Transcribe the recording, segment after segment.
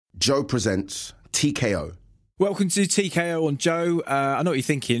Joe presents TKO. Welcome to TKO on Joe. I know what you're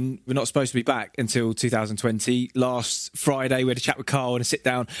thinking. We're not supposed to be back until 2020. Last Friday, we had a chat with Carl and a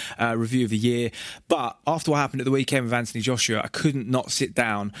sit-down review of the year. But after what happened at the weekend with Anthony Joshua, I couldn't not sit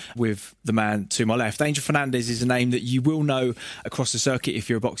down with the man to my left. Angel Fernandez is a name that you will know across the circuit if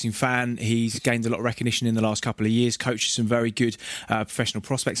you're a boxing fan. He's gained a lot of recognition in the last couple of years, coaches some very good professional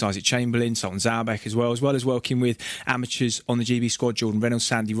prospects, Isaac Chamberlain, Sultan Zalbek as well as working with amateurs on the GB squad, Jordan Reynolds,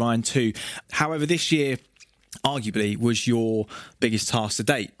 Sandy Ryan too. However, this year arguably was your biggest task to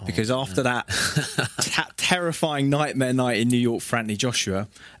date, because after that terrifying nightmare night in New York for Anthony Joshua,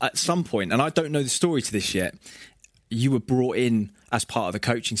 at some point, and I don't know the story to this yet, you were brought in as part of the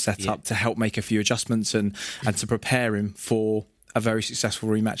coaching setup to help make a few adjustments and to prepare him for a very successful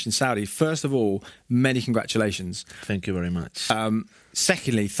rematch in Saudi. First of all, many congratulations. Thank you very much.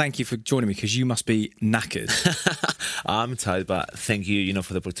 Secondly, thank you for joining me, because you must be knackered. I'm tired, but thank you,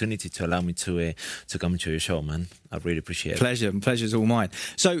 for the opportunity to allow me to come to your show, man. I really appreciate it. Pleasure's all mine.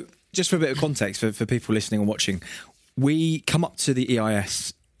 So, just for a bit of context for people listening and watching, we come up to the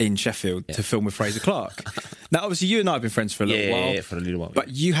EIS in Sheffield to film with Fraser Clark. Now, obviously, you and I have been friends for a little while. Yeah, for a little while. But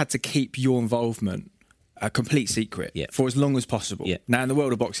you had to keep your involvement a complete secret for as long as possible. Yeah. Now, in the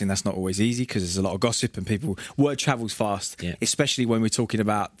world of boxing, that's not always easy, because there's a lot of gossip and word travels fast, especially when we're talking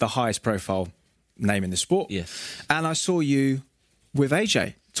about the highest profile name in the sport. Yes. And I saw you with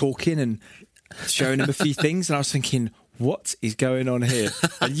AJ talking and showing him a few things, and I was thinking, what is going on here?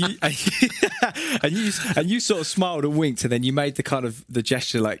 And you sort of smiled and winked, and then you made the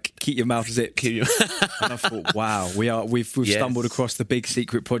gesture like, keep your mouth zipped. And I thought, wow, we've stumbled across the big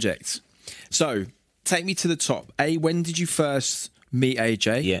secret project. So, take me to the top. When did you first meet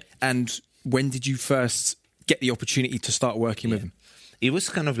AJ? Yeah. And when did you first get the opportunity to start working with him? It was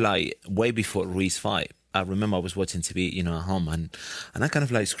kind of like way before Ruiz fight. I remember I was watching TV, at home, and I kind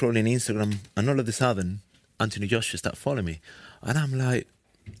of like scrolling Instagram, and all of a sudden, Anthony Joshua started following me. And I'm like,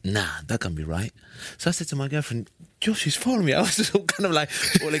 nah, that can't be right. So I said to my girlfriend, Josh is following me. I was just kind of like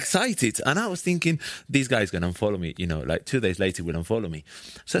all excited. And I was thinking, this guy's going to unfollow me, like 2 days later, he will unfollow me.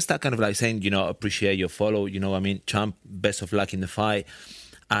 So I started kind of like saying, appreciate your follow, champ, best of luck in the fight.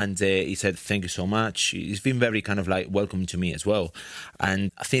 And he said, thank you so much. He's been very kind of like welcoming to me as well.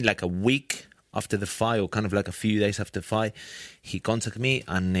 And I think like a week after the fight, or kind of like a few days after the fight, he contacted me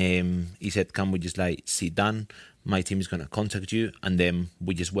and he said, can we just like sit down? My team is going to contact you. And then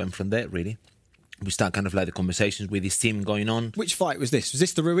we just went from there, really. We start kind of like the conversations with his team going on. Which fight was this? Was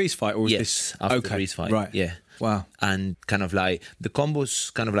this the Ruiz fight? Or was this after the Ruiz fight. Right. Yeah. Wow. And kind of like the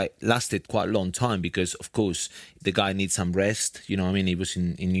combos kind of like lasted quite a long time, because of course the guy needs some rest. He was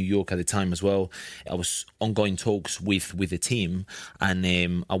in New York at the time as well. I was ongoing talks with the team,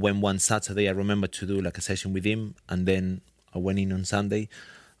 and I went one Saturday, I remember, to do like a session with him, and then I went in on Sunday,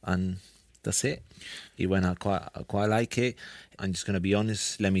 and that's it. It went out quite like it. I'm just going to be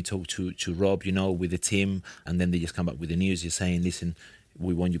honest, let me talk to Rob, with the team, and then they just come back with the news. You're saying, listen,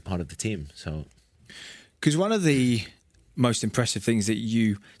 we want you part of the team. So, because one of the most impressive things that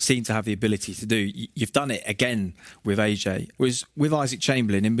you seem to have the ability to do, you've done it again with AJ, was with Isaac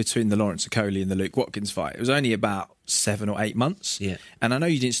Chamberlain in between the Lawrence Okoli and the Luke Watkins fight. It was only about 7 or 8 months. Yeah. And I know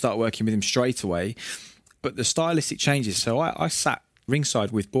you didn't start working with him straight away, but the stylistic changes. So I sat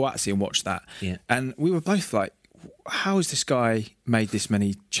ringside with Boatsi and watched that. Yeah. And we were both like, how has this guy made this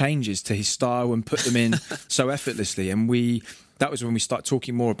many changes to his style and put them in so effortlessly? And that was when we started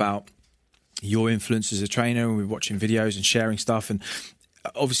talking more about your influence as a trainer, and we were watching videos and sharing stuff. And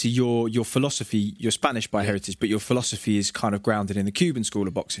obviously your philosophy, you're Spanish by heritage, but your philosophy is kind of grounded in the Cuban school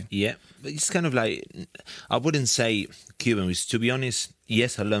of boxing. Yeah, it's kind of like, I wouldn't say Cuban, to be honest.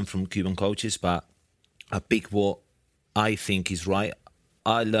 Yes, I learned from Cuban coaches, but I pick what I think is right.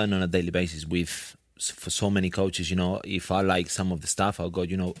 I learn on a daily basis for so many coaches. If I like some of the stuff, I'll go,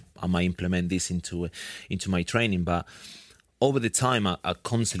 I might implement this into my training. But over the time, I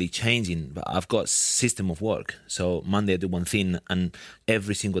constantly changing. But I've got system of work. So Monday I do one thing, and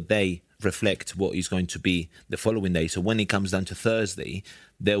every single day reflect what is going to be the following day. So when it comes down to Thursday,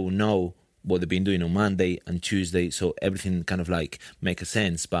 they will know what they've been doing on Monday and Tuesday. So everything kind of like make a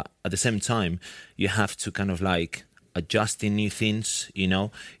sense. But at the same time, you have to kind of like adjusting new things,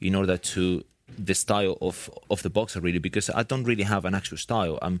 in order to the style of the boxer, really, because I don't really have an actual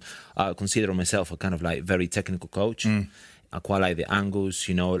style. I consider myself a kind of like very technical coach. I quite like the angles,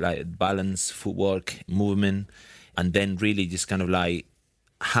 like balance, footwork, movement, and then really just kind of like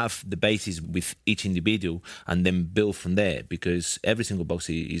have the basis with each individual and then build from there, because every single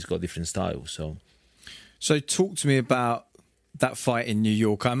boxer has got different styles. So talk to me about that fight in New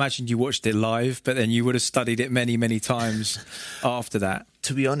York. I imagine you watched it live, but then you would have studied it many, many times after that.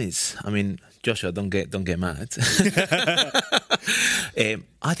 To be honest, I mean, Joshua, don't get mad.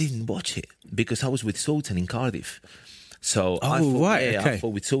 I didn't watch it because I was with Sultan in Cardiff. So I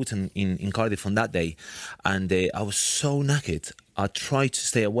fought with Sultan in Cardiff on that day, and I was so knackered. I tried to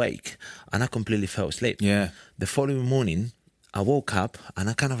stay awake, and I completely fell asleep. Yeah. The following morning, I woke up, and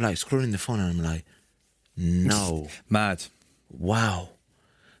I kind of like scrolling the phone, and I'm like, no. Mad. Wow.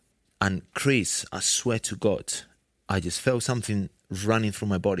 And Chris, I swear to God, I just felt something running through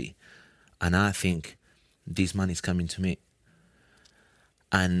my body, and I think this man is coming to me.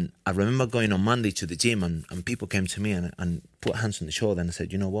 And I remember going on Monday to the gym, and people came to me and put hands on the shoulder and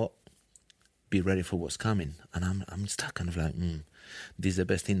said, you know what, be ready for what's coming. And I'm stuck kind of like, this is the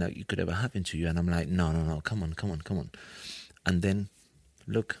best thing that you could ever happen to you. And I'm like, no, come on. And then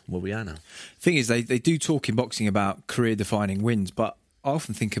look where we are now. Thing is, they do talk in boxing about career-defining wins, but I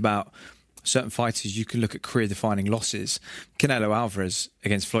often think about certain fighters, you can look at career-defining losses. Canelo Alvarez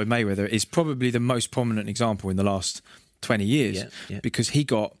against Floyd Mayweather is probably the most prominent example in the last 20 years because he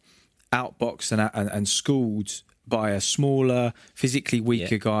got outboxed and schooled by a smaller, physically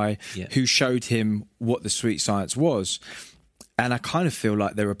weaker guy who showed him what the sweet science was. And I kind of feel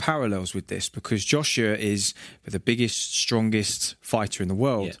like there are parallels with this because Joshua is the biggest, strongest fighter in the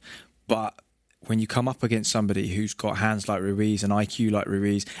world. But when you come up against somebody who's got hands like Ruiz, an IQ like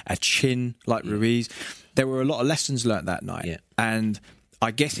Ruiz, a chin like Ruiz, there were a lot of lessons learnt that night. And I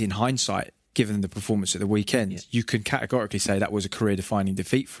guess in hindsight, given the performance at the weekend, you can categorically say that was a career-defining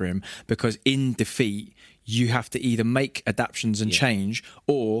defeat for him because in defeat, you have to either make adaptations and change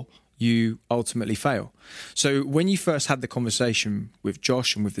or you ultimately fail. So when you first had the conversation with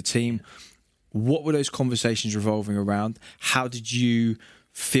Josh and with the team, what were those conversations revolving around? How did you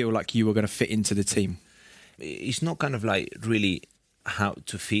feel like you were going to fit into the team? It's not kind of like really how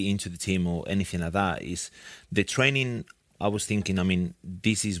to fit into the team or anything like that. It's the training. I was thinking, I mean,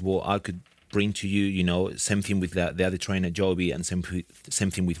 this is what I could bring to you, you know, same thing with the other trainer, Joby, and same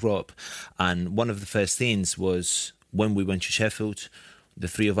thing with Rob. And one of the first things was when we went to Sheffield, the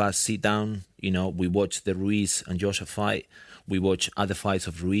three of us sit down, you know, we watch the Ruiz and Joshua fight. We watch other fights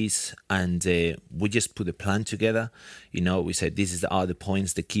of Ruiz, and we just put a plan together. You know, we said, this are the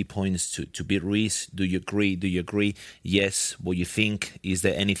points, the key points to beat Ruiz. Do you agree? Do you agree? Yes. What you think? Is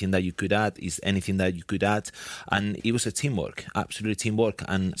there anything that you could add? Is anything that you could add? And it was a teamwork, absolute teamwork.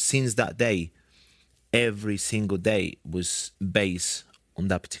 And since that day, every single day was based on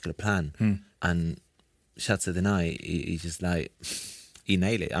that particular plan. And Saturday night, it's just like... he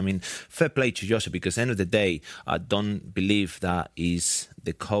nailed it. I mean, fair play to Joshua because at the end of the day, I don't believe that is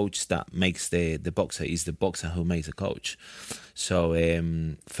the coach that makes the boxer, is the boxer who makes the coach. So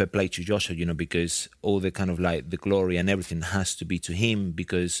fair play to Joshua, you know, because all the kind of like the glory and everything has to be to him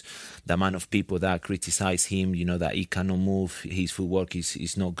because the amount of people that criticize him, you know, that he cannot move, his footwork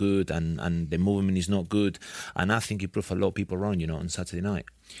is not good and the movement is not good. And I think he proved a lot of people wrong, you know, on Saturday night.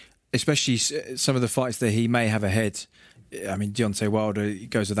 Especially some of the fights that he may have ahead. I mean, Deontay Wilder, it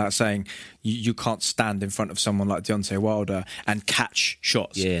goes without saying, you can't stand in front of someone like Deontay Wilder and catch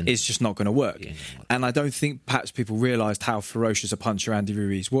shots. It's just not going to work. And I don't think perhaps people realised how ferocious a puncher Andy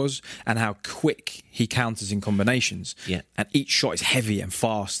Ruiz was and how quick he counters in combinations. And each shot is heavy and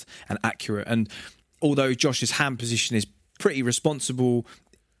fast and accurate. And although Josh's hand position is pretty responsible,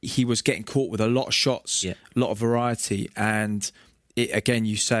 he was getting caught with a lot of shots, a lot of variety. And again,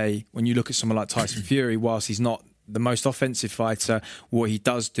 you say, when you look at someone like Tyson Fury, whilst he's not the most offensive fighter, what he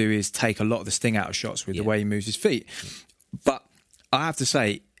does do is take a lot of the sting out of shots with the way he moves his feet. But I have to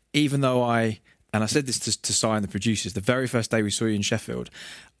say, even though and I said this to Si and the producers, the very first day we saw you in Sheffield,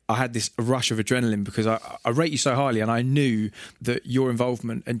 I had this rush of adrenaline because I rate you so highly and I knew that your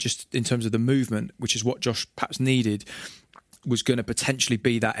involvement and just in terms of the movement, which is what Josh perhaps needed, was going to potentially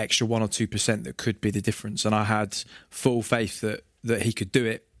be that extra 1 or 2% that could be the difference. And I had full faith that he could do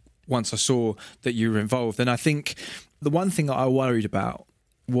it once I saw that you were involved. And I think the one thing that I worried about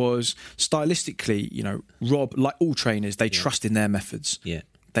was stylistically, you know, Rob, like all trainers, they trust in their methods.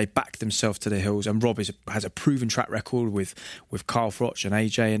 They back themselves to their heels. And Rob has a proven track record with Carl Froch and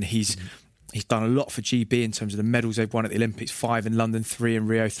AJ, and he's done a lot for GB in terms of the medals they've won at the Olympics, 5 in London, 3 in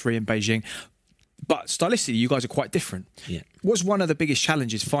Rio, 3 in Beijing. But stylistically, you guys are quite different. What's one of the biggest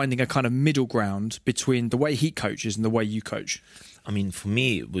challenges finding a kind of middle ground between the way he coaches and the way you coach? I mean, for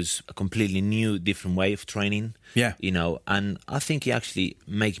me, it was a completely new, different way of training. You know, and I think it actually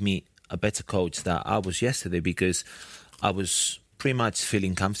made me a better coach than I was yesterday because I was pretty much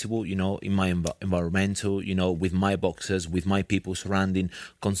feeling comfortable, in my environmental, with my boxers, with my people surrounding,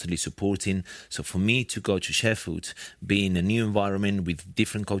 constantly supporting. So for me to go to Sheffield, be in a new environment with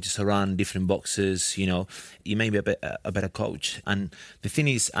different coaches around, different boxers, it made me a better coach. And the thing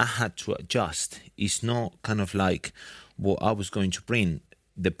is, I had to adjust. It's not kind of like what I was going to bring.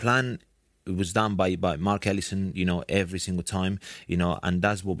 The plan, it was done by Mark Ellison, every single time, and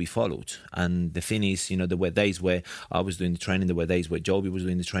that's what we followed. And the thing is, there were days where I was doing the training, there were days where Joby was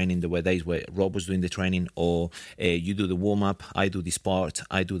doing the training, there were days where Rob was doing the training, or you do the warm-up, I do this part,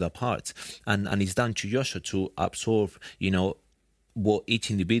 I do that part. And it's down to Joshua to absorb, what each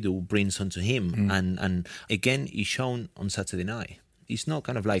individual brings onto him. And again, it's shown on Saturday night. It's not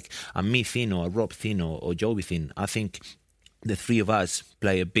kind of like a me thing or a Rob thing or Joby thing. I think the three of us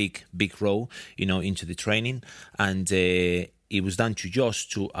play a big role, into the training. And it was down to Josh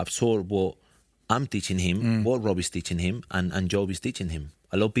to absorb what I'm teaching him, what Rob is teaching him, and Job is teaching him.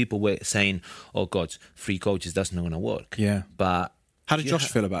 A lot of people were saying, oh, God, 3 coaches, that's not going to work. Yeah. But how did Josh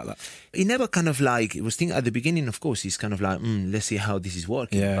feel about that? He never kind of like, it was thinking at the beginning, of course, he's kind of like, let's see how this is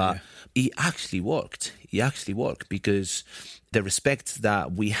working. Yeah, but he actually worked. He actually worked because the respect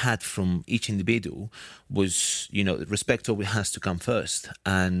that we had from each individual was, respect always has to come first.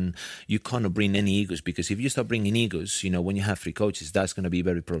 And you cannot bring any egos, because if you start bringing egos, when you have 3 coaches, that's going to be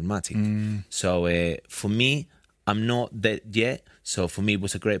very problematic. So for me, I'm not there yet. So for me, it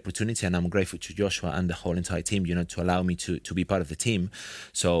was a great opportunity, and I'm grateful to Joshua and the whole entire team, to allow me to be part of the team.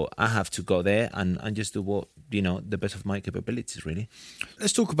 So I have to go there and just do what, the best of my capabilities, really.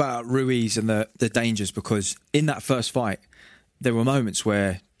 Let's talk about Ruiz and the dangers, because in that first fight, there were moments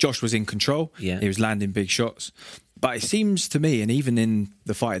where Josh was in control. Yeah. He was landing big shots. But it seems to me, and even in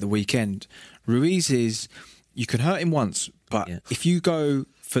the fight at the weekend, Ruiz is, you can hurt him once, but if you go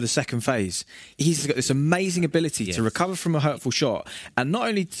for the second phase, he's got this amazing ability to recover from a hurtful shot, and not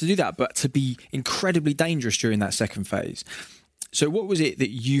only to do that, but to be incredibly dangerous during that second phase. So what was it that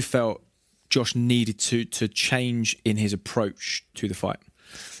you felt Josh needed to change in his approach to the fight?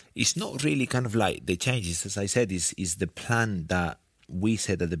 It's not really kind of like the changes, as I said, is the plan that we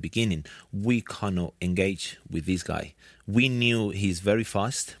said at the beginning. We cannot engage with this guy. We knew he's very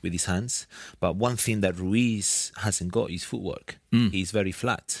fast with his hands, but one thing that Ruiz hasn't got is footwork. He's very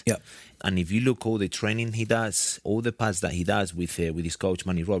flat. Yeah. And if you look all the training he does, all the pads that he does with his coach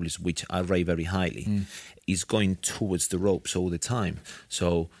Manny Robles, which I rate very highly, is going towards the ropes all the time.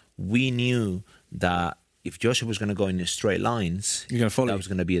 So we knew that if Joshua was going to go in straight lines, that was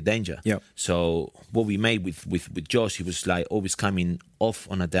going to be a danger. Yep. So what we made with Josh, he was like always coming off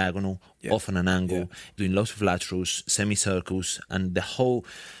on a diagonal, off on an angle, doing lots of laterals, semicircles, and the whole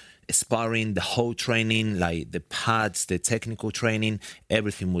sparring, the whole training, like the pads, the technical training,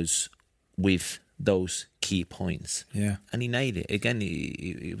 everything was with those key points. Yeah. And he nailed it. Again,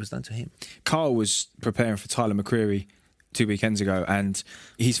 it was down to him. Carl was preparing for Tyler McCreary 2 weekends ago, and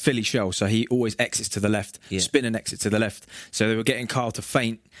he's Philly shell, so he always exits to the left, spin and exit to the left. So they were getting Carl to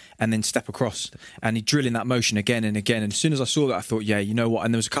feint and then step across, and he'd drill in that motion again and again. And as soon as I saw that, I thought, yeah, you know what?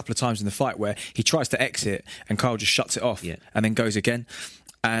 And there was a couple of times in the fight where he tries to exit and Carl just shuts it off and then goes again.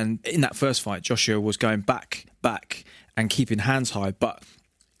 And in that first fight, Joshua was going back and keeping hands high, but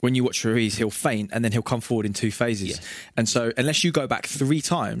when you watch Ruiz, he'll feint and then he'll come forward in 2 phases. Yes. And so unless you go back 3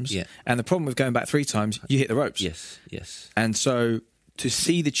 times, and the problem with going back 3 times, you hit the ropes. Yes. And so to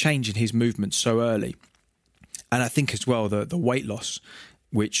see the change in his movement so early, and I think as well the weight loss,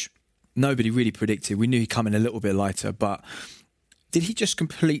 which nobody really predicted. We knew he'd come in a little bit lighter, but did he just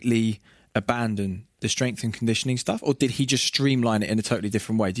completely abandon the strength and conditioning stuff, or did he just streamline it in a totally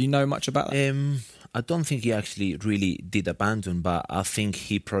different way? Do you know much about that? I don't think he actually really did abandon, but I think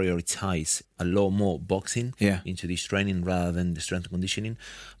he prioritized a lot more boxing into this training rather than the strength and conditioning.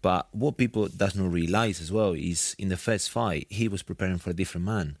 But what people does not realize as well is in the first fight, he was preparing for a different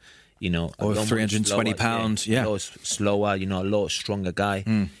man. Or 320 pounds, a lot slower, a lot stronger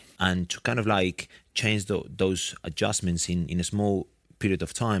guy. And to kind of like change those adjustments in a small period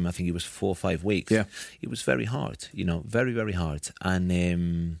of time, I think it was 4 or 5 weeks. Yeah. It was very hard, very, very hard.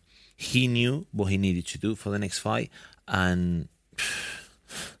 And he knew what he needed to do for the next fight. And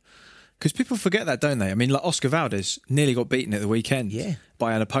because people forget that, don't they? I mean, like Oscar Valdez nearly got beaten at the weekend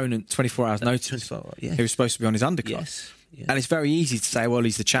by an opponent 24 hours notice. 24, He was supposed to be on his undercard. Yes. Yeah. And it's very easy to say, well,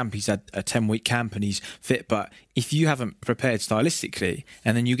 he's the champ, he's had a 10-week camp and he's fit. But if you haven't prepared stylistically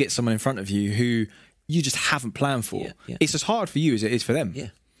and then you get someone in front of you who you just haven't planned for, it's as hard for you as it is for them. Yeah.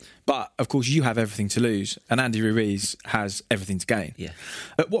 But, of course, you have everything to lose, and Andy Ruiz has everything to gain. Yeah.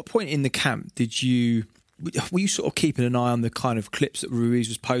 At what point in the camp did you were you sort of keeping an eye on the kind of clips that Ruiz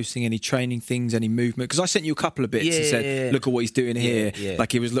was posting, any training things, any movement? Because I sent you a couple of bits and said, look at what he's doing here. Yeah.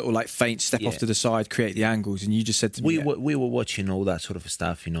 Like, it was little like feint, step off to the side, create the angles, and you just said to me... We were watching all that sort of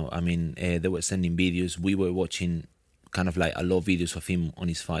stuff, you know. I mean, they were sending videos. We were watching kind of like a lot of videos of him on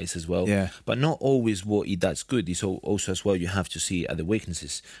his fights as well. Yeah. But not always what he does good. It's also as well, you have to see the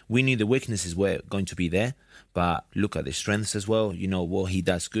weaknesses. We knew the weaknesses were going to be there, but look at the strengths as well, you know, what he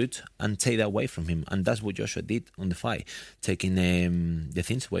does good, and take that away from him. And that's what Joshua did on the fight, taking the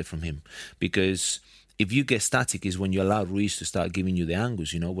things away from him. Because if you get static is when you allow Ruiz to start giving you the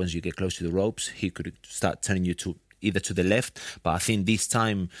angles, you know. Once you get close to the ropes, he could start turning you to either to the left, but I think this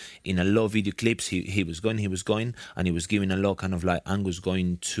time in a lot of video clips he was going, and he was giving a lot kind of like angles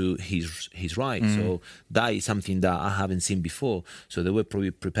going to his right. So that is something that I haven't seen before. So they were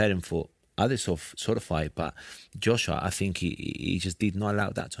probably preparing for other sort of fight, but Joshua, I think he just did not allow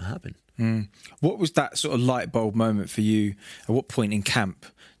that to happen. What was that sort of light bulb moment for you? At what point in camp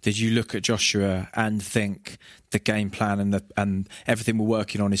did you look at Joshua and think the game plan and everything we're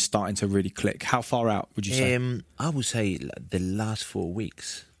working on is starting to really click? How far out would you say? I would say the last 4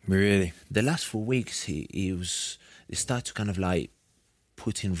 weeks. Really? The last 4 weeks, he started to kind of like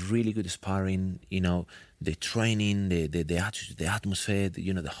put in really good sparring, you know, the training, the attitude, the atmosphere,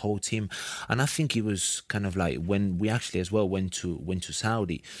 you know, the whole team. And I think it was kind of like when we actually as well went to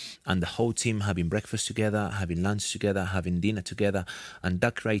Saudi, and the whole team having breakfast together, having lunch together, having dinner together, and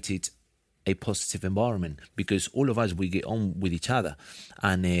that created a positive environment, because all of us, we get on with each other.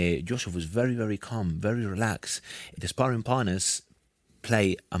 And Joshua was very, very calm, very relaxed. The sparring partners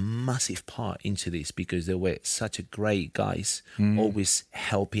play a massive part into this, because they were such a great guys, always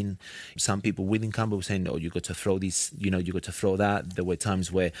helping. Some people within camp were saying, oh, you got to throw this, you know, you got to throw that. There were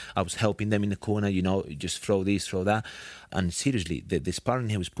times where I was helping them in the corner, you know, just throw this, throw that. And seriously, the sparring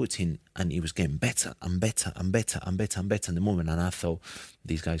he was putting, and he was getting better and better and better and better and better in the moment. And I thought,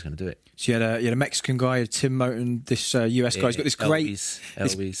 these guys are going to do it. So you had a Mexican guy, Tim Moten, this US guy. He's got this great...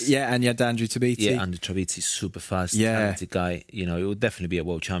 Elvis. And you had Andrew Tabiti. Yeah, Andrew Tabiti is super fast, talented guy. You know, he will definitely be a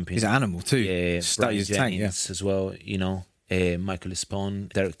world champion. He's an animal too. Yeah, Brian Jennings as well, you know. Michael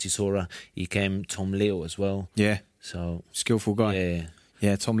Espon, Derek Chisora, he came, Tom Leo as well. Yeah. So skillful guy.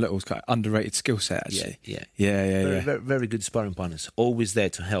 Yeah, Tom Little's got an underrated skill set, actually. Yeah. Very, very good sparring partners. Always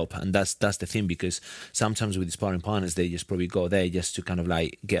there to help. And that's the thing, because sometimes with the sparring partners, they just probably go there just to kind of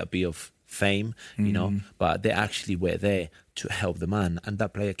like get a bit of fame, you know, but they actually were there to help the man, and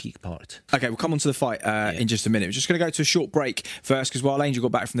that play a key part. Okay, we'll come on to the fight in just a minute. We're just going to go to a short break first, because while Angel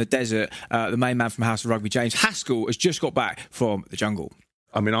got back from the desert, the main man from House of Rugby, James Haskell, has just got back from the jungle.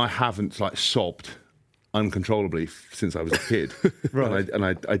 I mean, I haven't like sobbed uncontrollably since I was a kid. Right. And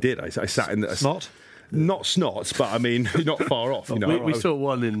I did. I sat in the... Snot? Not snots, but I mean, not far off. You know, we saw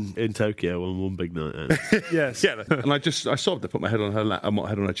one in Tokyo on one big night. Yes, yeah. And I sobbed. I put my head on her lap, my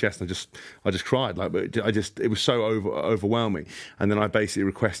head on her chest, and I just cried. Like, it was so overwhelming. And then I basically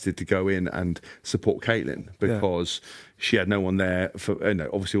requested to go in and support Caitlin, because she had no one there. For, you know,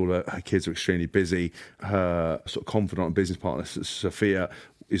 obviously all her kids are extremely busy. Her sort of confidant and business partner, Sophia,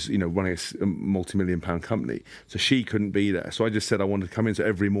 is, you know, running a multi-million-pound company, so she couldn't be there. So I just said I wanted to come in. So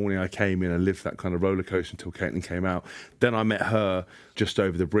every morning I came in and lived that kind of roller coaster until Caitlin came out. Then I met her just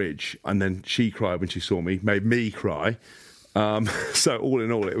over the bridge, and then she cried when she saw me, made me cry. So all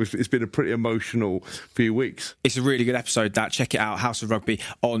in all, it's been a pretty emotional few weeks. It's a really good episode, that. Check it out, House of Rugby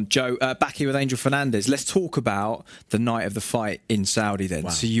on Joe. Back here with Angel Fernandez. Let's talk about the night of the fight in Saudi then. Wow.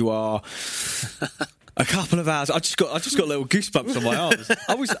 So you are... a couple of hours. I just got little goosebumps on my arms. Do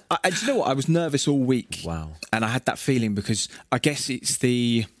you know what? I was nervous all week. Wow. And I had that feeling, because I guess it's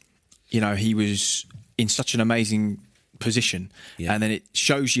he was in such an amazing position, and then it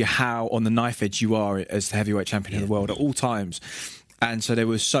shows you how on the knife edge you are as the heavyweight champion of the world at all times. And so there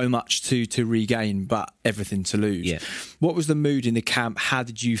was so much to regain, but everything to lose. Yeah. What was the mood in the camp? How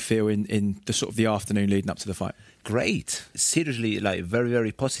did you feel in the sort of the afternoon leading up to the fight? Great. Seriously, like very,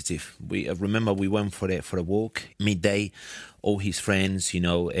 very positive. We remember we went for a walk midday, all his friends, you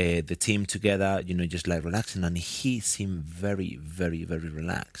know, the team together, you know, just like relaxing, and he seemed very, very, very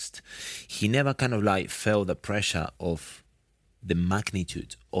relaxed. He never kind of like felt the pressure of the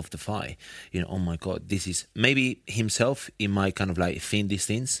magnitude of the fight. You know, oh my God, this is maybe himself, he might kind of like think these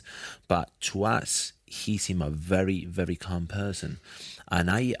things, but to us, he seemed a very, very calm person.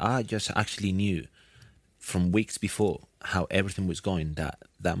 And I just actually knew from weeks before how everything was going,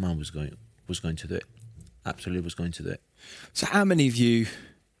 that man was going to do it. Absolutely was going to do it. So how many of you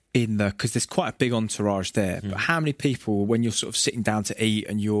because there's quite a big entourage there, but how many people, when you're sort of sitting down to eat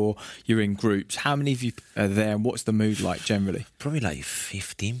and you're in groups, how many of you are there and what's the mood like generally? Probably like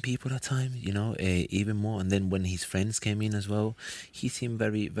 15 people at a time, even more. And then when his friends came in as well, he seemed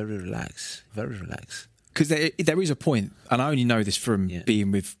very, very relaxed, very relaxed. Because there is a point, and I only know this from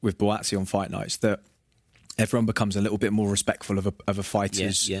being with Boazzi on fight nights, that everyone becomes a little bit more respectful of a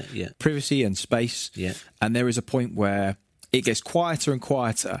fighter's privacy and space. Yeah. And there is a point where it gets quieter and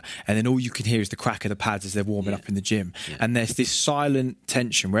quieter, and then all you can hear is the crack of the pads as they're warming up in the gym. Yeah. And there's this silent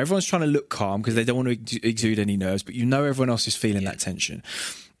tension where everyone's trying to look calm because they don't want to exude any nerves, but everyone else is feeling that tension.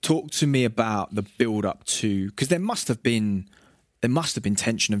 Talk to me about the build up to, because there must have been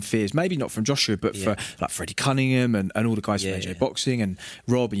tension and fears, maybe not from Joshua, but for like Freddie Cunningham and all the guys from AJ Boxing and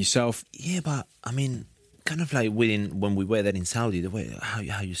Rob and yourself. Yeah, but I mean, kind of like when we were there in Saudi, the way how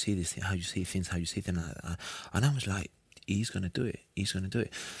you see this thing, how you see things, and I was like, he's going to do it. He's going to do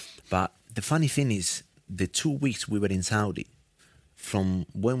it. But the funny thing is, the 2 weeks we were in Saudi, from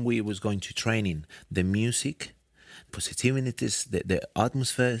when we was going to training, the music, positivities, the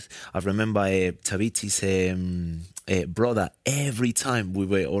atmosphere. I remember Taviti's brother, every time we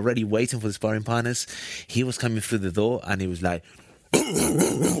were already waiting for the sparring partners, he was coming through the door and he was like,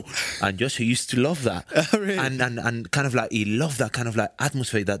 and Joshua used to love that. Oh, really? And kind of like, he loved that kind of like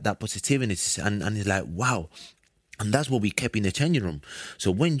atmosphere, that positivity. And he's like, wow. And that's what we kept in the changing room.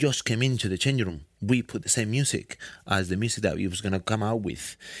 So when Josh came into the changing room, we put the same music as the music that he was going to come out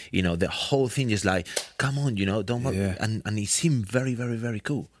with. The whole thing is like, come on, don't worry. Yeah. And he seemed very, very, very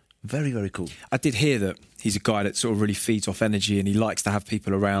cool. Very, very cool. I did hear that he's a guy that sort of really feeds off energy and he likes to have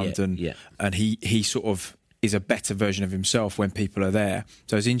people around and he sort of is a better version of himself when people are there.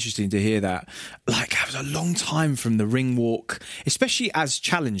 So it's interesting to hear that. Like, it was a long time from the ring walk, especially as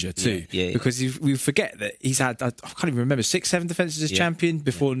challenger too. Because we forget that he's had, I can't even remember, 6-7 defences as champion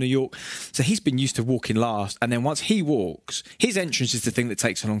before New York. So he's been used to walking last. And then once he walks, his entrance is the thing that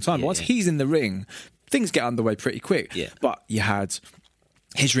takes a long time. But once he's in the ring, things get underway pretty quick. Yeah. But you had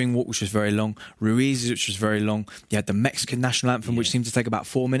his ring walk, which was very long. Ruiz's, which was very long. You had the Mexican national anthem, which seemed to take about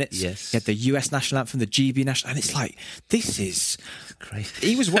 4 minutes. Yes. You had the US national anthem, the GB national, and it's like, this is crazy.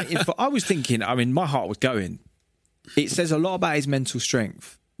 He was waiting for. I was thinking. I mean, my heart was going. It says a lot about his mental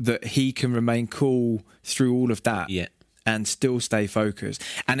strength that he can remain cool through all of that, and still stay focused.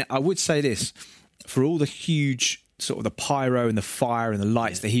 And I would say this: for all the huge sort of the pyro and the fire and the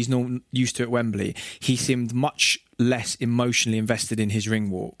lights that he's not used to at Wembley, he seemed much less emotionally invested in his ring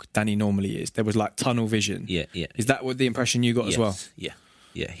walk than he normally is. There was like tunnel vision. Yeah. Is that what the impression you got as well?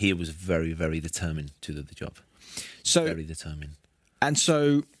 Yeah. He was very, very determined to do the job. So very determined. And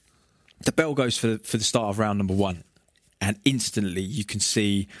so the bell goes for the start of round number 1, and instantly you can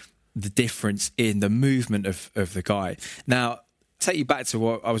see the difference in the movement of the guy. Now, take you back to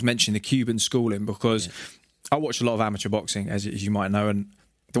what I was mentioning, the Cuban schooling, because I watch a lot of amateur boxing, as you might know, and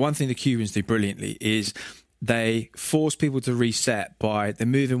the one thing the Cubans do brilliantly is they force people to reset by they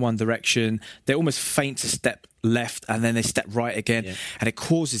move in one direction, they almost feint to step left and then they step right again, and it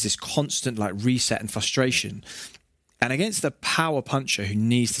causes this constant like reset and frustration. And against a power puncher who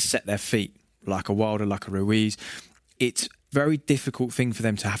needs to set their feet, like a Wilder, like a Ruiz, it's a very difficult thing for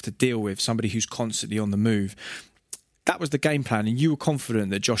them to have to deal with, somebody who's constantly on the move. That was the game plan, and you were confident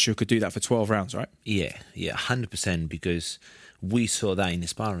that Joshua could do that for 12 rounds, right? Yeah, 100%, because we saw that in the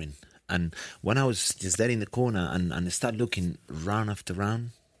sparring. And when I was just there in the corner and I started looking round after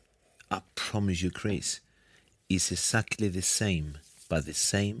round, I promise you, Chris, it's exactly the same, but the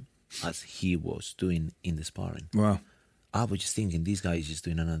same as he was doing in the sparring. Wow. I was just thinking, this guy is just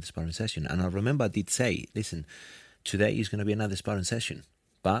doing another sparring session. And I remember I did say, listen, today is going to be another sparring session,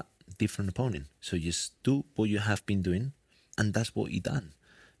 but different opponent. So just do what you have been doing, and that's what he done.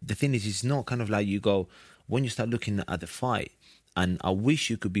 The thing is, it's not kind of like you go, when you start looking at the fight, and I wish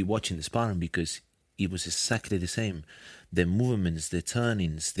you could be watching the sparring because it was exactly the same. The movements, the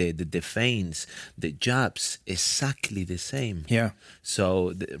turnings, the feints, the jabs, exactly the same. Yeah.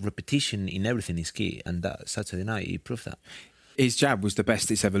 So the repetition in everything is key, and that Saturday night he proved that. His jab was the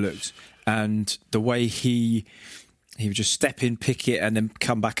best it's ever looked, and the way he would just step in, pick it, and then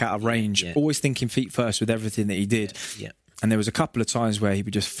come back out of range, always thinking feet first with everything that he did. Yeah. And there was a couple of times where he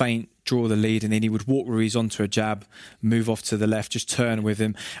would just feint, draw the lead, and then he would walk Ruiz onto a jab, move off to the left, just turn with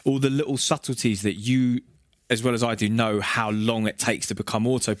him. All the little subtleties that you, as well as I do, know how long it takes to become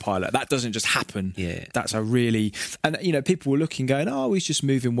autopilot. That doesn't just happen. Yeah. That's a really... And, people were looking, going, oh, he's just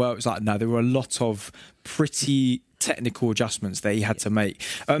moving well. It's like, no, there were a lot of pretty technical adjustments that he had to make.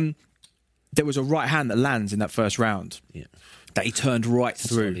 There was a right hand that lands in that first round. Yeah. that he turned right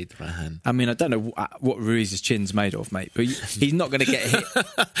through. Solid right hand. I mean, I don't know what Ruiz's chin's made of, mate, but he's not going to get hit.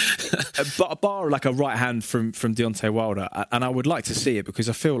 But a bar like a right hand from Deontay Wilder, and I would like to see it because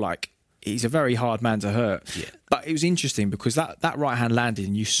I feel like he's a very hard man to hurt. Yeah. But it was interesting because that right hand landed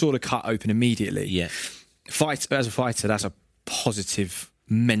and you saw the cut open immediately. Yeah. As a fighter, that's a positive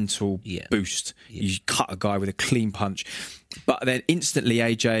mental boost. Yeah. You cut a guy with a clean punch. But then instantly,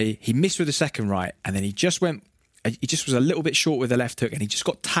 AJ, he missed with the second right, and then he just was a little bit short with the left hook, and he just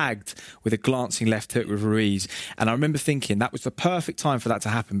got tagged with a glancing left hook with Ruiz. And I remember thinking that was the perfect time for that to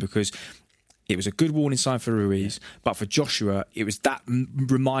happen because it was a good warning sign for Ruiz, but for Joshua, it was that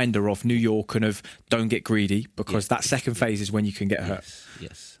reminder of New York and of don't get greedy because that second phase is when you can get hurt.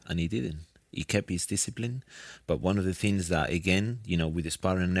 Yes, and he didn't. He kept his discipline. But one of the things that, again, with the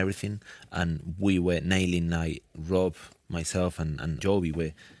sparring and everything, and we were nailing, like Rob, myself, and Joby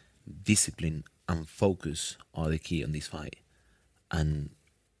were discipline and focus are the key on this fight. And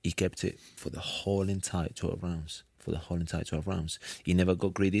he kept it for the whole entire 12 rounds. He never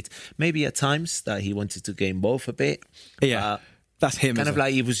got greedy. Maybe at times that he wanted to get involved a bit. Yeah. That's him. Kind of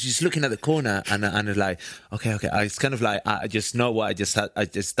like he was just looking at the corner and it's like, okay. It's kind of like I just know what I just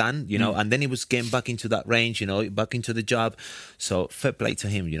done, and then he was getting back into that range, back into the jab. So fair play to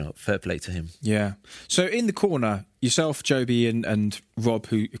him, fair play to him. Yeah. So in the corner, yourself, Joby, and Rob,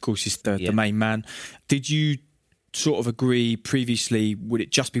 who of course is the main man. Did you sort of agree previously? Would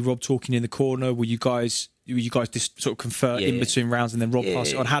it just be Rob talking in the corner? Were you guys just sort of confer in between rounds and then Rob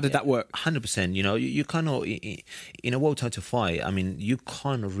pass it on? How did that work? 100%. You cannot, in a world title fight, I mean, you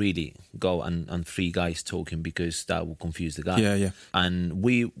can't really go and three guys talking because that will confuse the guy. Yeah. And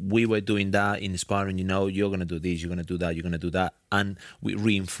we were doing that in sparring, you're going to do this, you're going to do that, you're going to do that. And we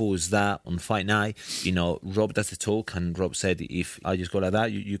reinforce that on fight night. Rob does the talk and Rob said, if I just go like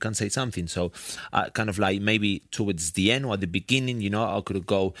that, you can say something. So kind of like maybe towards the end or at the beginning, I could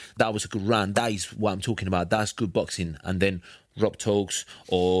go, that was a good run. That is what I'm talking about. That's good boxing. And then Rob talks,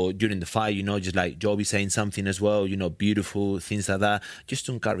 or during the fight, just like Joby saying something as well, beautiful, things like that, just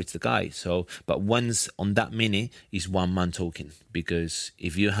to encourage the guy. So, but once on that minute is one man talking, because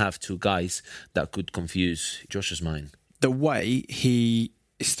if you have two guys, that could confuse Josh's mind. The way he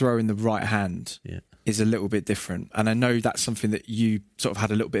is throwing the right hand is a little bit different. And I know that's something that you sort of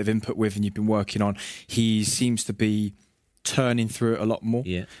had a little bit of input with and you've been working on. He seems to be turning through it a lot more.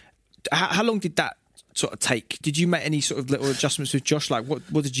 Yeah. How long did that sort of take? Did you make any sort of little adjustments with Josh? Like,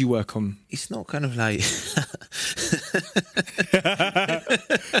 what did you work on? It's not kind of like...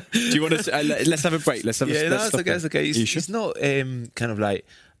 Do you want to... let's have a break. Let's okay. It's It's not kind of like...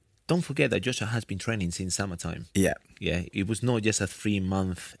 Don't forget that Joshua has been training since summertime. Yeah. Yeah, it was not just a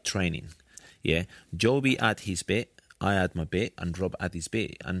 3-month training. Yeah, Joby had his bit, I had my bit, and Rob had his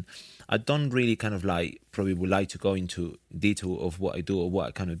bit. And I don't really kind of like, probably would like to go into detail of what I do or what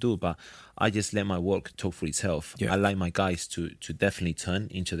I kind of do, but I just let my work talk for itself. Yeah. I like my guys to definitely turn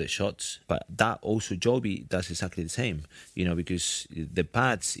into the shots, but that also Joby does exactly the same, because the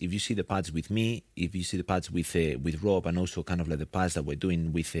pads, if you see the pads with me, if you see the pads with Rob, and also kind of like the pads that we're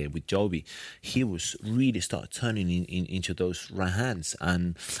doing with Joby, he was really start turning into those right hands,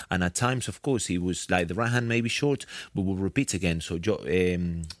 and at times, of course, he was like the right hand may be short, but we'll repeat again. So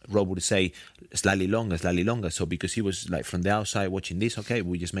Rob would say slightly longer. So because he was like from the outside watching this, okay,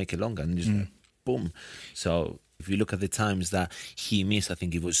 we just make it longer and just boom. So if you look at the times that he missed, I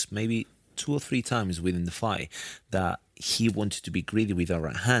think it was maybe 2 or 3 times within the fight that he wanted to be greedy with our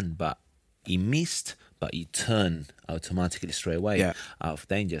right hand, but he missed, but he turned automatically straight away out of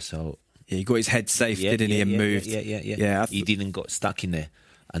danger. So he got his head safe, didn't he, and moved. Yeah. He didn't got stuck in there,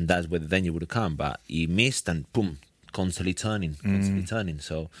 and that's where the danger would have come. But he missed, and boom, constantly turning.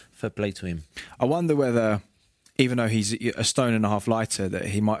 So fair play to him. I wonder whether, even though he's a stone and a half lighter, that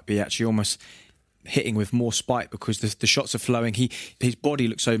he might be actually almost hitting with more spite because the shots are flowing. His body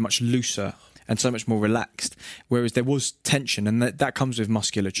looks so much looser and so much more relaxed, whereas there was tension, and that comes with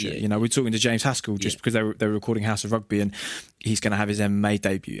musculature. We're talking to James Haskell just because they were recording House of Rugby, and he's going to have his MMA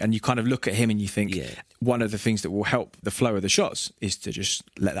debut, and you kind of look at him and you think one of the things that will help the flow of the shots is to just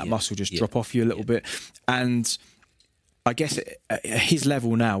let that muscle just drop off you a little bit. And I guess at his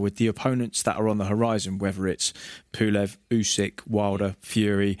level now, with the opponents that are on the horizon, whether it's Pulev, Usyk, Wilder,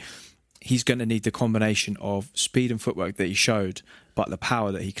 Fury, he's going to need the combination of speed and footwork that he showed, but the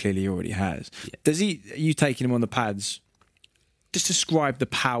power that he clearly already has. Yeah. You taking him on the pads, just describe the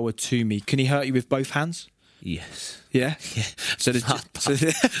power to me. Can he hurt you with both hands? Yes. Yeah? Yeah. So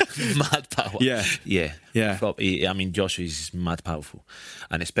mad power. Yeah. Yeah. I mean, Joshua is mad powerful.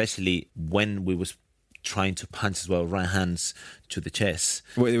 And especially when we was trying to punch as well, right hands to the chest.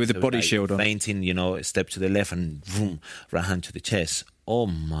 With the body like shield on. Feinting, step to the left and boom, right hand to the chest. Oh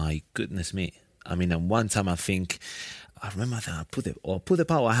my goodness me. I mean, and one time I remember that I put the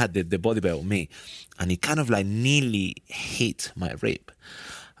power, I had the body belt on me, and it kind of like nearly hit my rib.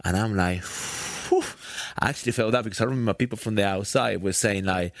 And I'm like, whew. I actually felt that because I remember people from the outside were saying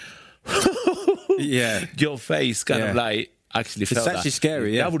like, yeah, your face kind of like actually felt it's actually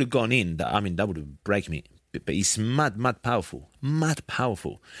scary. Yeah, that would have gone in. That would have break me. But it's mad powerful.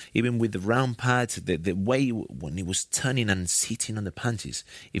 Even with the round pads, the way when he was turning and sitting on the punches.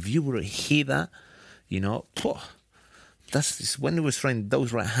 If you were to hear that, that's when he was throwing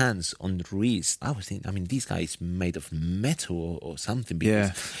those right hands on the wrist. I was thinking, this guy is made of metal or something.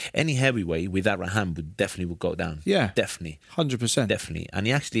 Because any heavyweight with that right hand would go down. Yeah, definitely, 100%, definitely. And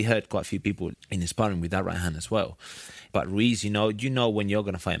he actually hurt quite a few people in sparring with that right hand as well. But Ruiz, when you're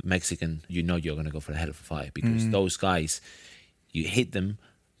going to fight Mexican, you're going to go for a hell of a fight because those guys, you hit them,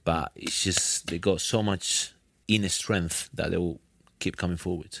 but it's just they got so much inner strength that they will keep coming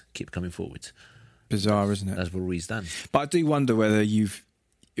forward. Bizarre, isn't it? That's what Ruiz done. But I do wonder whether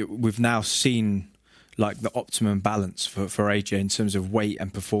we've now seen like the optimum balance for AJ in terms of weight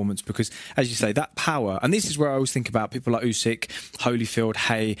and performance, because as you say, that power, and this is where I always think about people like Usyk, Holyfield,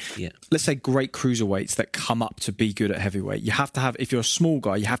 Hay, let's say great cruiserweights that come up to be good at heavyweight. You have to have, if you're a small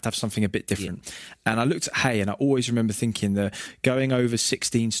guy, you have to have something a bit different. And I looked at Hay and I always remember thinking that going over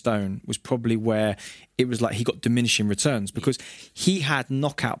 16 stone was probably where it was like he got diminishing returns, because he had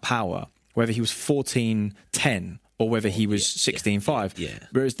knockout power, whether he was 14-10 or whether he was 16-5. Yeah.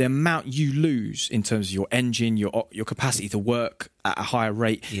 Whereas the amount you lose in terms of your engine, your capacity to work at a higher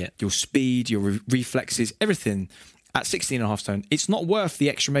rate, your speed, your reflexes, everything at 16.5 stone, it's not worth the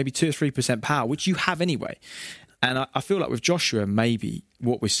extra maybe 2 or 3% power, which you have anyway. And I feel like with Joshua, maybe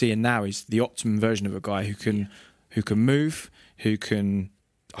what we're seeing now is the optimum version of a guy who can move, who can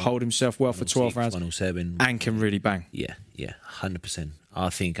hold himself well for 12 rounds, 107, and can really bang. Yeah, 100%. I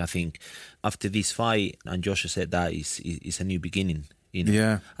think after this fight, and Joshua said that is a new beginning.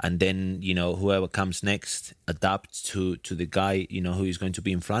 And then whoever comes next adapt to the guy who is going to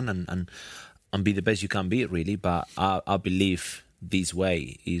be in front and be the best you can be, really. But I believe this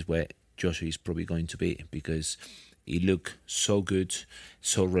way is where Joshua is probably going to be, because he looked so good,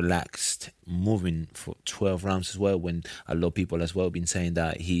 so relaxed, moving for 12 rounds as well, when a lot of people as well been saying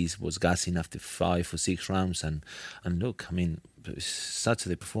that he was gassing after 5 or 6 rounds. And look,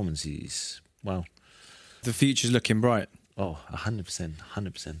 Saturday performance is, wow. The future's looking bright. Oh,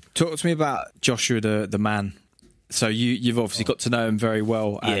 100%. Talk to me about Joshua, the man. So you've obviously got to know him very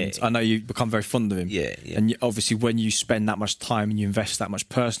well, and I know you've become very fond of him. Yeah. And obviously when you spend that much time and you invest that much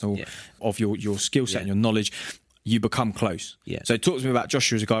personal of your skill set and your knowledge, you become close. Yeah. So talk to me about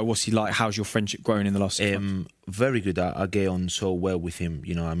Joshua as a guy. What's he like? How's your friendship grown in the last 6 months? Very good. I get on so well with him.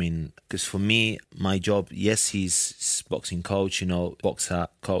 Because for me, my job, yes, he's boxing coach, boxer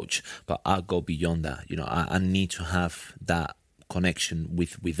coach, but I go beyond that. I need to have that connection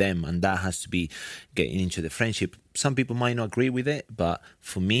with them, and that has to be getting into the friendship. Some people might not agree with it, but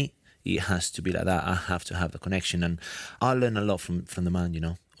for me, it has to be like that. I have to have the connection, and I learn a lot from the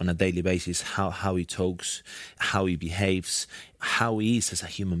man, on a daily basis, how he talks, how he behaves, how he is as a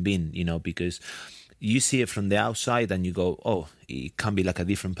human being, because you see it from the outside and you go, oh, it can be like a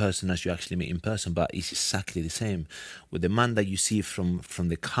different person as you actually meet in person, but it's exactly the same. With the man that you see from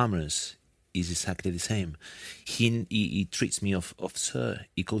the cameras, is exactly the same. He treats me of sir.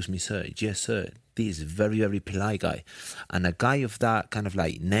 He calls me sir. Yes, sir. This is a very, very polite guy. And a guy of that kind of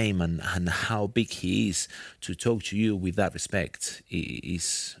like name and how big he is, to talk to you with that respect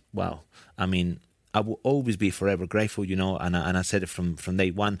is, wow. I will always be forever grateful, and I said it from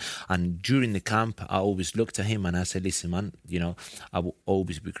day one. And during the camp, I always looked at him and I said, listen, man, I will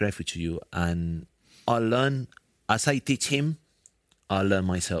always be grateful to you. And I learn, as I teach him, I learn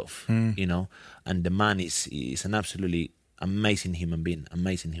myself, and the man is an absolutely amazing human being.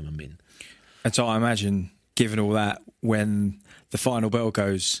 And so I imagine, given all that, when the final bell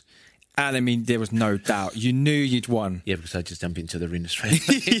goes, and there was no doubt, you knew you'd won. Yeah, because I just jumped into the arena straight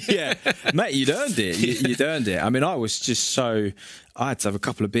away. Yeah, mate, you'd earned it. You'd earned it. I was just I had to have a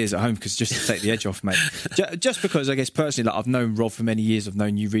couple of beers at home just to take the edge off, mate. Just because, I guess, personally, like, I've known Rob for many years. I've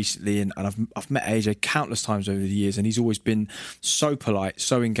known you recently, and I've met AJ countless times over the years, and he's always been so polite,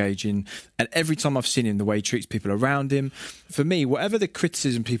 so engaging. And every time I've seen him, the way he treats people around him, for me, whatever the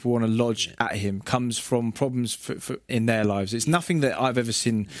criticism people want to lodge at him comes from problems in their lives. It's nothing that I've ever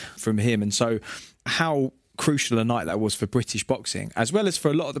seen from him. And so how crucial a night that was for British boxing, as well as for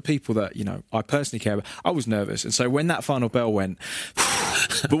a lot of the people that, you know, I personally care about. I was nervous. And so when that final bell went,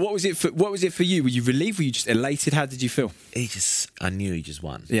 but what was it for you? Were you relieved? Were you just elated? How did you feel? I knew he just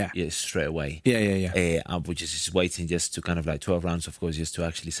won. Yeah, straight away. Yeah. I was just waiting just to kind of like 12 rounds, of course, just to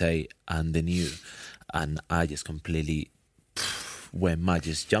actually say, and then you. And I just completely went mad,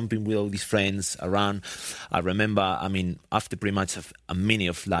 just jumping with all these friends around. I remember, I mean, after pretty much a minute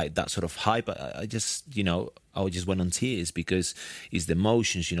of like that sort of hype, I just, you know, I just went on tears because it's the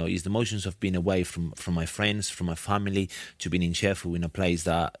emotions, you know, it's the emotions of being away from my friends, from my family, to being in Sheffield in a place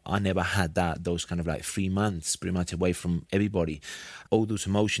that I never had those kind of like 3 months pretty much away from everybody. All those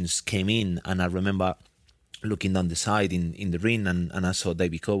emotions came in, and I remember looking down the side in the ring, and I saw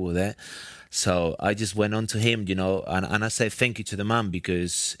David Cobo there. So I just went on to him, you know, and I said thank you to the man,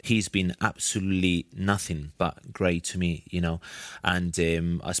 because he's been absolutely nothing but great to me, you know. And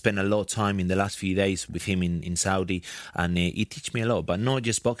I spent a lot of time in the last few days with him in Saudi, and he teach me a lot, but not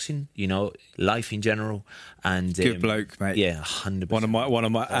just boxing, you know, life in general. And good bloke, mate. Yeah, 100%. One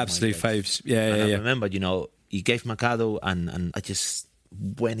of my absolute faves. Yeah. I remember, you know, he gave Macado, and I just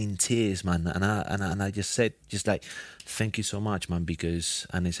went in tears, man, and I just said, just like, thank you so much, man, because,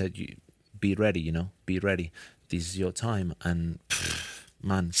 and he said, be ready, you know, be ready. This is your time. And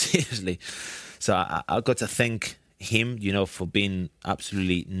man, seriously. So I got to thank him, you know, for being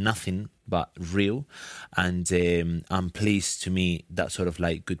absolutely nothing but real. And I'm pleased to meet that sort of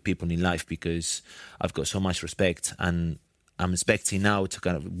like good people in life, because I've got so much respect, and I'm expecting now to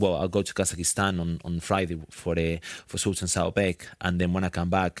I'll go to Kazakhstan on Friday for Sultan Saobek, and then when I come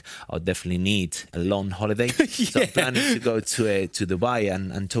back, I'll definitely need a long holiday. So I'm planning to go to Dubai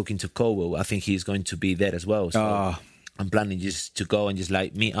and talking to Kowo. I think he's going to be there as well. So I'm planning just to go and just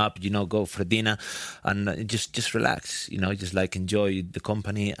like meet up, you know, go for dinner and just relax, you know, just like enjoy the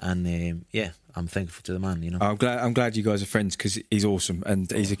company. And I'm thankful to the man, you know. I'm glad you guys are friends, because he's awesome,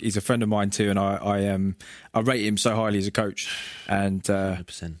 and he's a friend of mine too, and I rate him so highly as a coach. And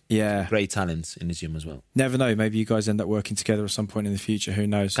 100%. Yeah, great talents in the gym as well. Never know, maybe you guys end up working together at some point in the future. Who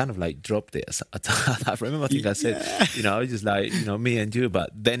knows? Kind of like dropped it. I remember, I think I said, you know, I was just like, you know, me and you, but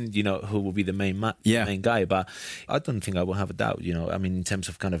then, you know, who will be the main guy? But I don't think I will have a doubt, you know. I mean, in terms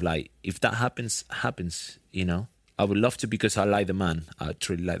of kind of like, if that happens, you know. I would love to, because I like the man. I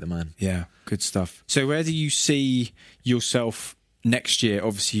truly like the man. Yeah, good stuff. So where do you see yourself next year?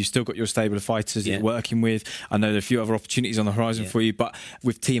 Obviously, you've still got your stable of fighters that you're working with. I know there are a few other opportunities on the horizon for you, but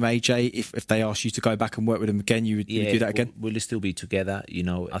with Team AJ, if they ask you to go back and work with them again, you would do that again? We'll still be together. You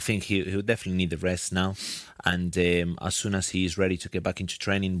know, I think he'll definitely need the rest now. And as soon as he is ready to get back into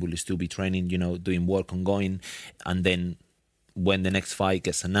training, we'll still be training, you know, doing work ongoing. And then when the next fight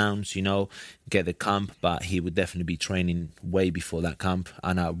gets announced, you know, get the camp, but he would definitely be training way before that camp,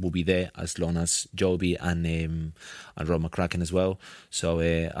 and I will be there as long as Joby and Rob McCracken as well. So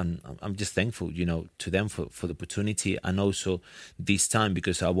I'm just thankful, you know, to them for the opportunity, and also this time,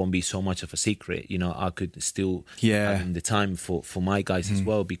 because I won't be so much of a secret, you know, I could still have the time for my guys as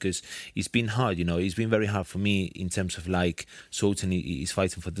well, because it's been hard, you know, it's been very hard for me in terms of like Sultan is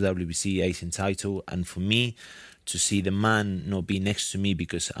fighting for the WBC Asian title, and for me to see the man not be next to me,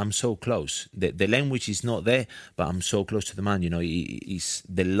 because I'm so close. The language is not there, but I'm so close to the man, you know. He's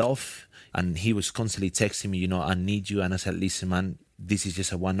the love, and he was constantly texting me, you know, I need you. And I said, listen, man, this is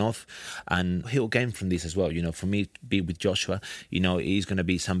just a one-off, and he'll gain from this as well, you know. For me to be with Joshua, you know, it's going to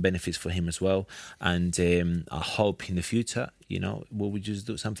be some benefits for him as well. And I hope in the future, you know, we will just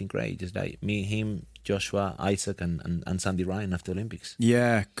do something great, just like me, him, Joshua, Isaac, and Sandy Ryan after Olympics.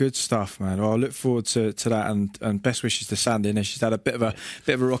 Yeah, good stuff, man. Well, I look forward to that, and best wishes to Sandy. And she's had a bit of a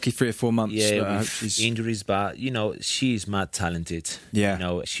rocky 3 or 4 months. Yeah, with injuries, but you know, she's mad talented. Yeah, you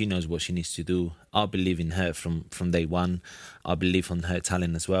know, she knows what she needs to do. I believe in her from day one. I believe on her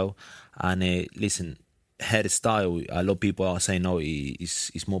talent as well. And listen, her style, a lot of people are saying, no,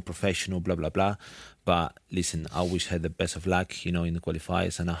 it's more professional, blah blah blah. But listen, I wish her the best of luck, you know, in the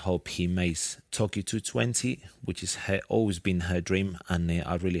qualifiers, and I hope he makes Tokyo 220, which is always been her dream, and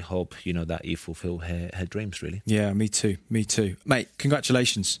I really hope, you know, that he fulfill her dreams, really. Yeah, me too, mate.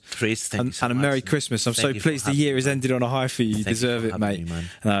 Congratulations, Chris. Thank you so much, and a Merry Christmas. I'm so pleased the year has ended on a high for you. You deserve it, mate. Me, man.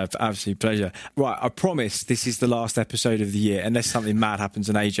 No, absolute pleasure. Right, I promise this is the last episode of the year, unless something mad happens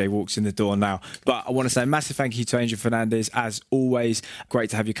and AJ walks in the door now. But I want to say a massive thank you to Angel Fernandez, as always. Great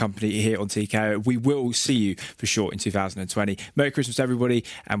to have your company here on TKO. We will see you for sure in 2020. Merry Christmas, everybody,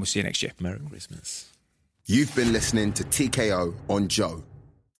 and we'll see you next year. Merry Christmas. You've been listening to TKO on Joe.